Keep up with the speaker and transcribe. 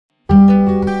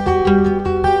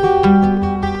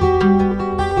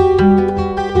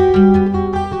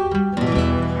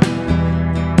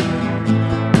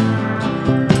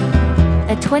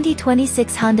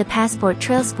2026 Honda Passport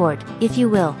TrailSport, if you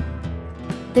will.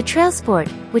 The TrailSport,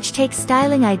 which takes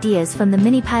styling ideas from the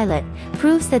Mini Pilot,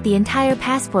 proves that the entire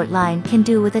Passport line can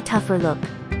do with a tougher look.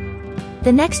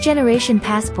 The next generation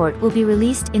Passport will be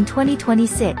released in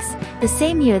 2026, the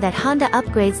same year that Honda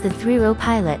upgrades the 3-row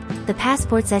Pilot, the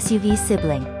Passport's SUV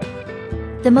sibling.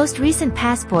 The most recent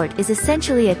Passport is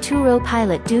essentially a 2-row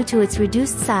Pilot due to its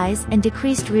reduced size and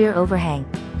decreased rear overhang.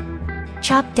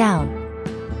 Chopped down.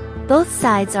 Both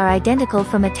sides are identical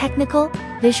from a technical,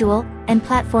 visual, and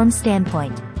platform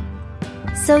standpoint.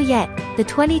 So yet, the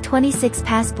 2026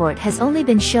 Passport has only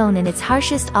been shown in its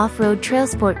harshest off-road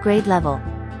TrailSport grade level.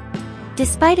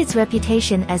 Despite its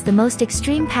reputation as the most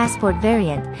extreme Passport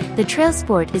variant, the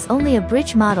TrailSport is only a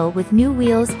bridge model with new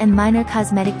wheels and minor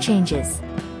cosmetic changes.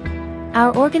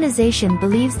 Our organization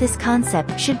believes this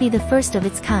concept should be the first of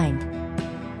its kind.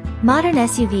 Modern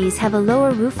SUVs have a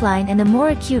lower roofline and a more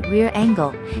acute rear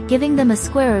angle, giving them a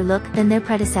squarer look than their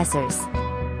predecessors.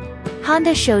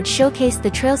 Honda showcased the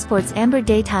TrailSport's amber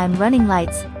daytime running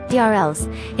lights, DRLs,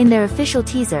 in their official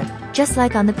teaser, just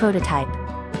like on the prototype.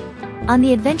 On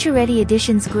the Adventure Ready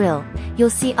Edition's grille,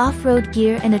 you'll see off-road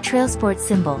gear and a TrailSport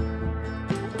symbol.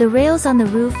 The rails on the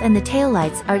roof and the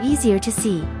taillights are easier to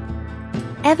see.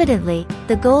 Evidently,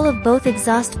 the goal of both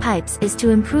exhaust pipes is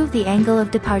to improve the angle of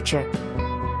departure.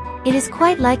 It is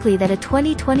quite likely that a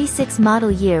 2026 model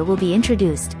year will be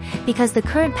introduced, because the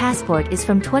current Passport is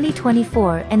from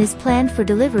 2024 and is planned for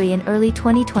delivery in early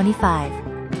 2025.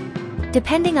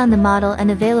 Depending on the model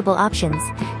and available options,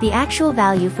 the actual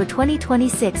value for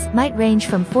 2026 might range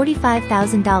from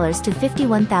 $45,000 to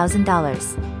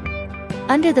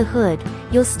 $51,000. Under the hood,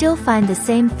 you'll still find the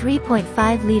same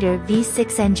 3.5-liter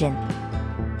V6 engine.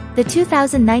 The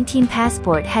 2019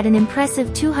 Passport had an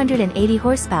impressive 280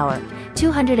 horsepower,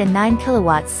 209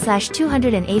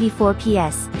 kilowatts/284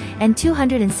 PS, and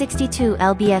 262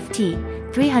 lb-ft,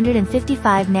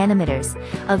 355 nanometers,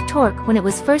 of torque when it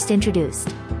was first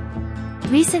introduced.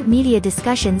 Recent media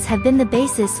discussions have been the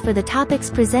basis for the topics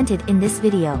presented in this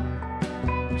video.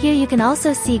 Here you can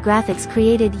also see graphics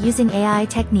created using AI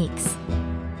techniques.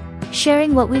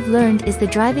 Sharing what we've learned is the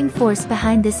driving force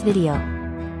behind this video.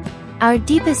 Our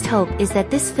deepest hope is that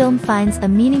this film finds a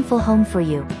meaningful home for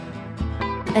you.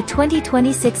 A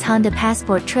 2026 Honda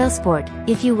Passport TrailSport,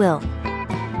 if you will.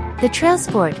 The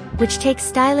TrailSport, which takes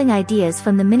styling ideas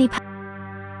from the Mini Pilot,